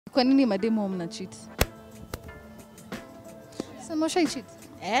Kwa nini mademo mna cheat? Sema usha cheat.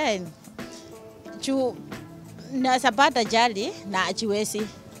 Na sapata jali na achiwezi.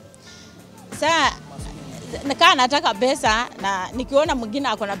 Saa nikaa nataka pesa na nikiona mwingine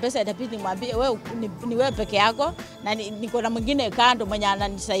ako na pesa itabidi nimwambie wewe ni wewe peke yako na niko na mwingine kando mwenye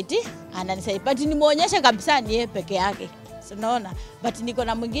ananisaidia. But nimuonyeshe kabisa ni yeye peke yake. Unaona? But niko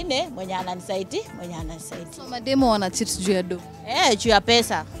na mwingine mwenye ananisaidia. So mademo wana cheat juu ya do. Juu ya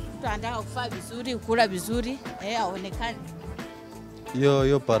pesa. Mtu anataka kufaa vizuri, kula vizuri, aonekane.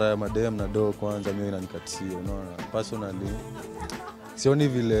 Hiyo para ya madem na do kwanza mimi inanikatia, unaona? Personally sioni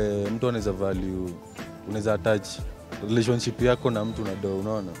vile mtu anaweza value, unaweza attach relationship yako na mtu na do,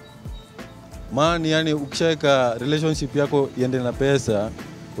 unaona? Maana yani ukishaweka relationship yako iende na pesa,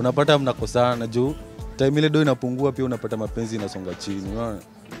 unapata mnakosana juu time ile do inapungua, pia unapata mapenzi inasonga chini, unaona?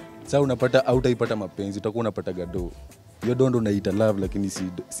 Sasa unapata hautaipata mapenzi, utakuwa unapata gado. Hiyo do ndo unaita love, lakini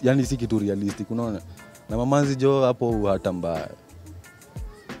si kitu realistic, unaona? Na mamanzi jo hapo hata mbaya.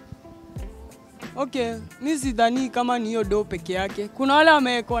 Okay, mimi sidhani kama ni hiyo do peke yake. Kuna wale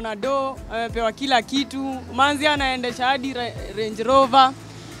wamekuwa na do, wamepewa kila kitu. Manzi anaendesha hadi Range Rover.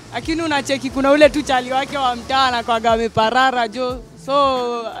 Lakini unacheki kuna ule tu chali wake wa mtaa na kwa ameparara jo.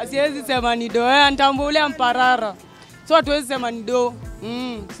 So asiwezi sema ni do, antambo ule amparara. So hatuwezi sema ni do.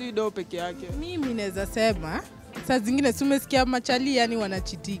 Si do peke yake. Mimi naweza sema saa zingine umesikia machali yani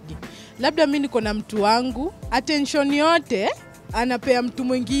wanachitigi. Labda mimi niko na mtu wangu, attention yote anapea mtu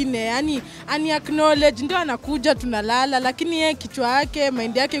mwingine, yani ani acknowledge, ndio anakuja tunalala, lakini yeye kichwa yake,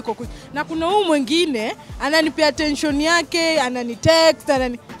 mind yake iko na kuna huyu mwingine ananipea attention yake, ananitext,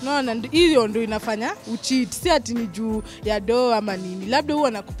 unaona? Hiyo ndio inafanya ucheat, si ati ni juu ya do ama nini. Labda huwa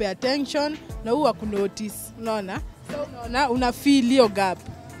anakupea attention na huwa akunotice, unaona? So unaona una feel hiyo gap.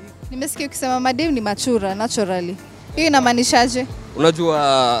 Nimesikia ukisema madem ni machura naturally. Hiyo inamaanishaje?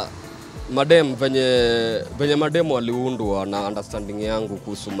 Unajua madem venye madem waliundwa na understanding yangu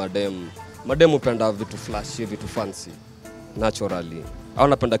kuhusu madem. Madem hupenda vitu flashy, vitu fancy naturally. Au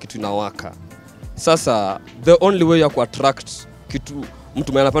napenda kitu inawaka. Sasa the only way ya ku-attract kitu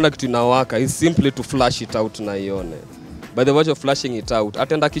mtu mwenye anapenda kitu inawaka is simply to flash it out na ione. By the way of flashing it out,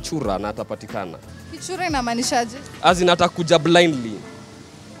 atenda kichura na atapatikana. Kichura inamaanishaje? As in atakuja blindly.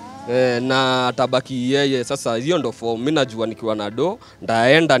 Na atabaki yeye. Sasa hiyo ndo form. Mimi najua nikiwa na do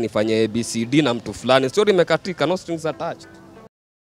ndaenda nifanye ABCD na mtu fulani, story imekatika, no strings attached.